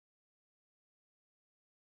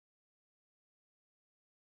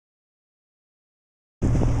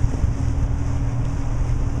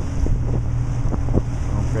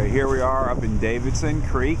Here we are up in Davidson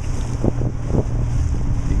Creek.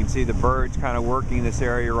 You can see the birds kind of working this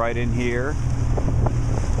area right in here.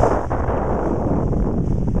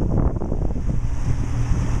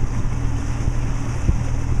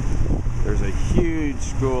 There's a huge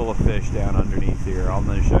school of fish down underneath here. I'm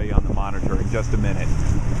going to show you on the monitor in just a minute.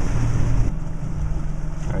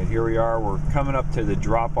 Alright, here we are. We're coming up to the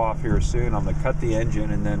drop off here soon. I'm going to cut the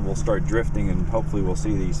engine and then we'll start drifting, and hopefully we'll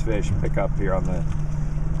see these fish pick up here on the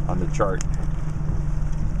chart.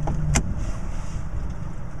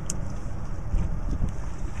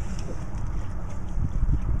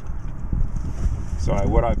 So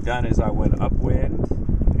what I've done is I went upwind,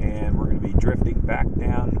 and we're going to be drifting back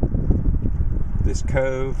down this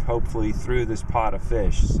cove, hopefully through this pot of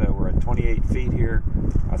fish. So we're at 28 feet here.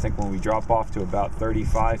 I think when we drop off to about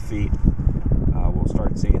 35 feet, we'll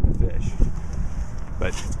start seeing the fish.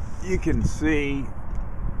 But you can see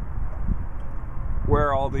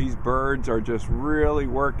where all these birds are just really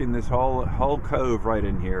working this whole cove right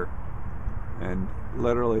in here, and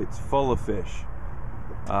literally it's full of fish.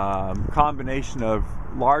 Combination of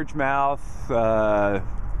largemouth,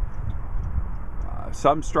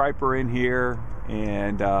 some striper in here,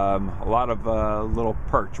 and a lot of little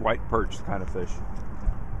perch, white perch kind of fish.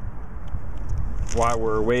 While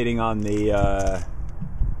we're waiting on the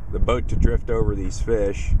boat to drift over these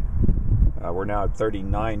fish, we're now at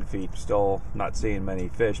 39 feet, still not seeing many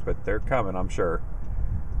fish, but they're coming, I'm sure.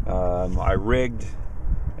 I rigged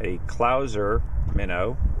a Clouser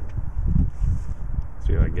minnow.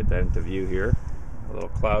 See if I can get that into view here. A little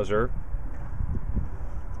Clouser.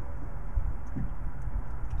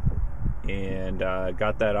 And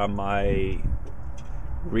got that on my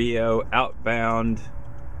Rio outbound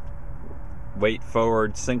weight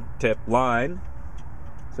forward sink tip line.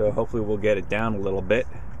 So hopefully we'll get it down a little bit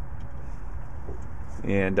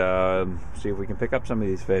and see if we can pick up some of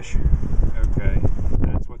these fish. Okay,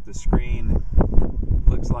 that's what the screen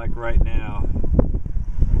looks like right now.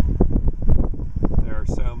 There are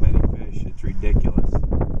so many fish, it's ridiculous.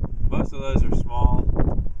 Most of those are small,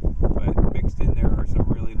 but mixed in there are some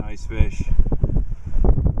really nice fish.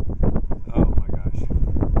 Oh my gosh,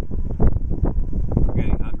 I'm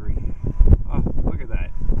getting hungry. Oh, look at that,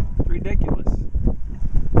 it's ridiculous.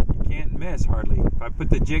 You can't miss hardly. If I put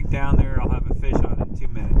the jig down there, I'll have a fish on it in 2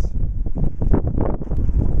 minutes.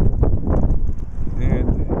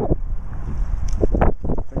 And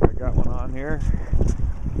I think I got one on here.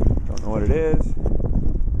 Don't know what it is.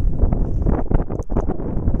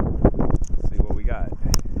 Let's see what we got.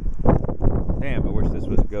 Damn, I wish this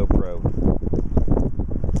was a GoPro.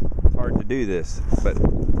 It's hard to do this, but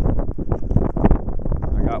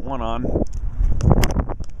I got one on.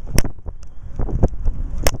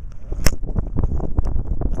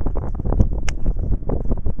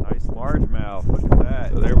 Nice largemouth, look at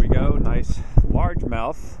that. So there we go, nice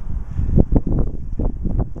largemouth.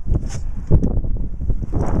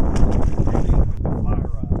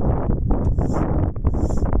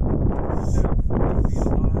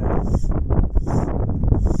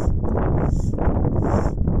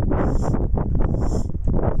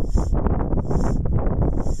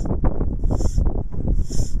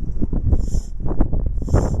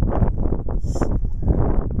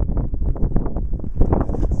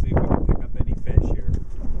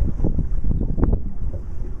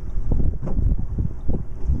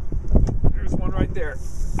 There.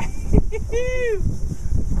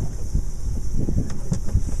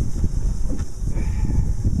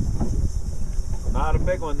 Not a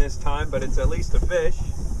big one this time, but it's at least a fish.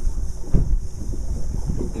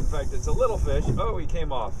 In fact, it's a little fish. Oh, he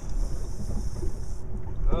came off.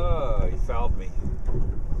 Oh, he fouled me.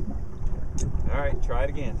 All right, try it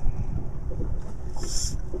again.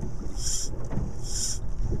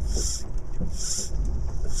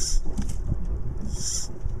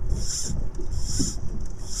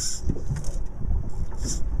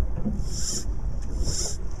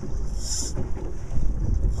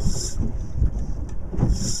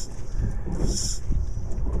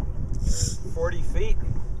 Feet,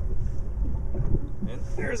 and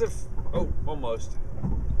there's oh, almost.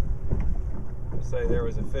 I'll say there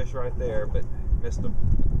was a fish right there, but missed him.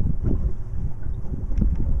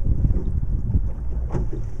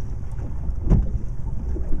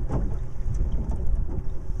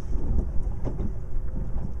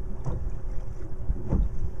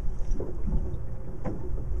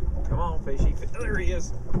 Come on, fishy. There he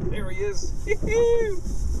is. There he is.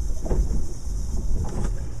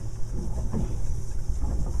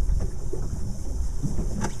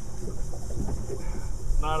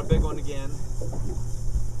 Not a big one again.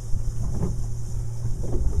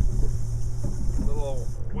 Little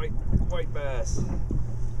white bass.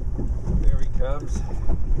 There he comes.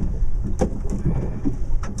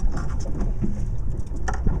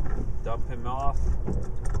 Dump him off.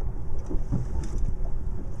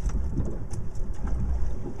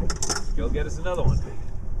 Go get us another one.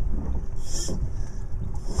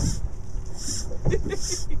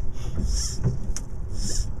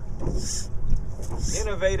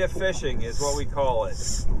 Innovative fishing is what we call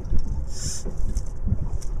it.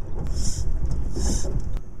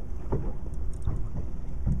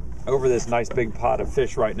 Over this nice big pot of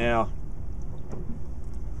fish right now.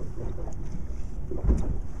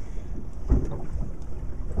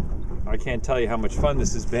 I can't tell you how much fun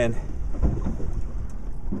this has been.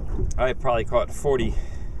 I probably caught 40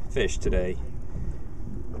 fish today.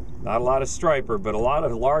 Not a lot of striper, but a lot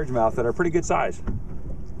of largemouth that are pretty good size.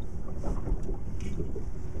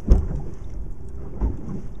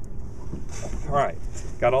 All right,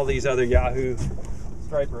 got all these other Yahoo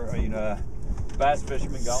striper, bass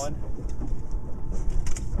fishermen going.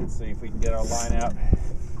 Let's see if we can get our line out.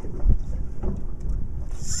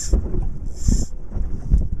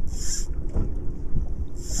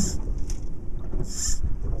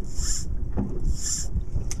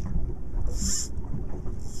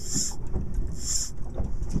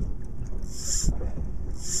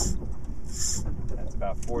 That's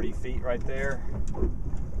about 40 feet right there.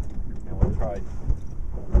 And we'll try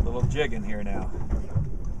a little jigging here now.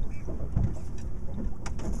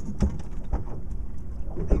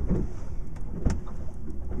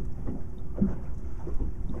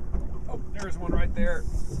 Oh, there's one right there.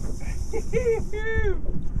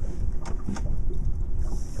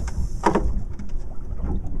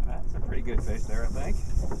 That's a pretty good fish there, I think.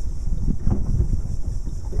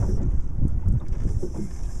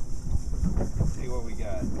 Let's see what we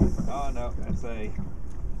got. Oh no, that's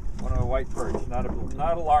one of a white perch, not a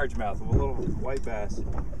largemouth, a little white bass.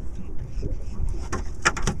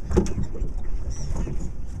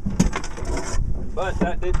 But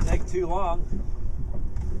that didn't take too long,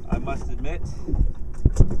 I must admit.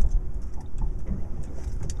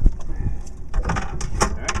 All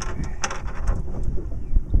right.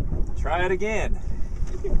 Try it again.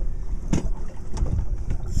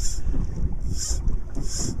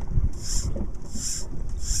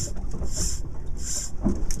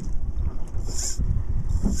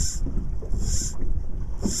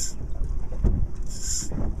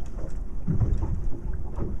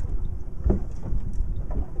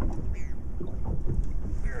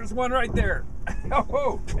 There's one right there. Oh,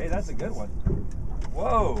 whoa. Hey, that's a good one.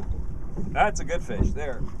 Whoa. That's a good fish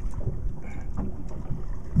there.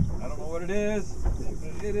 I don't know what it is,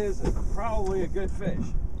 but it is probably a good fish.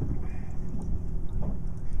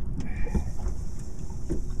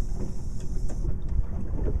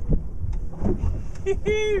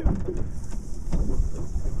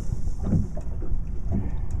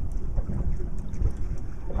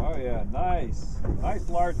 Oh yeah, nice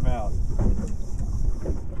largemouth.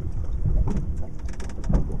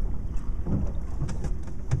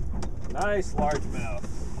 Nice largemouth.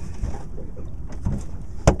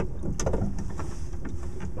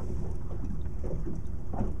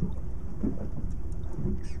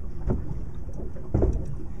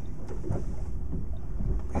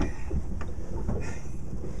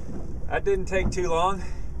 That didn't take too long.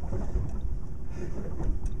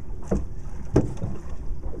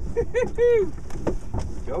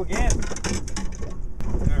 Go again.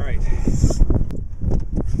 All right.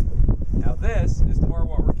 Now this is more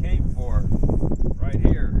what we came for right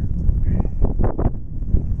here.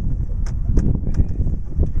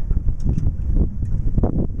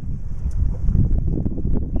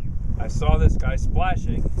 I saw this guy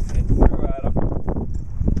splashing and threw at him.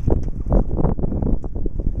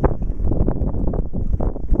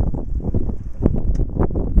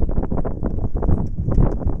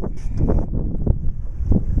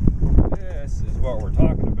 This is what we're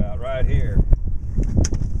talking about right here.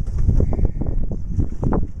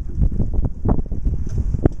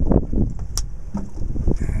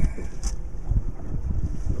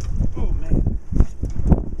 Oh man.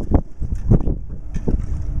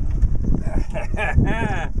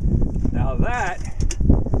 Now that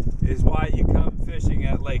is why you come fishing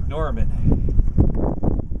at Lake Norman.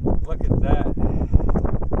 Look at that.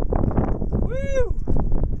 Woo!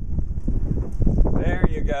 There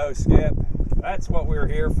you go, Skip. That's what we're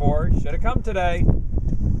here for. Should have come today.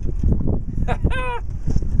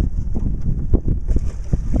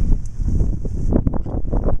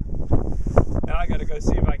 Now I gotta go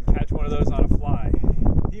see if I can catch one of those on a fly.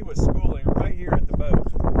 He was schooling right here at the boat.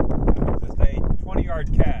 It was just a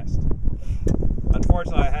 20-yard cast.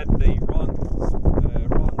 Unfortunately, I had the wrong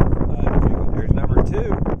there's number two.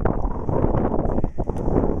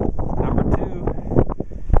 Number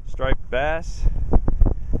bass.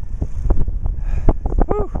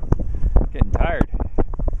 Whew, getting tired.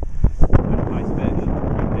 That's a nice fish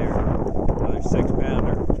right there. Another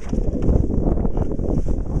 6-pounder.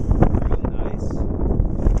 Really nice.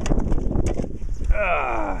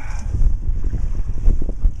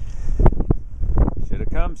 Should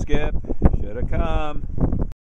have come, Skip.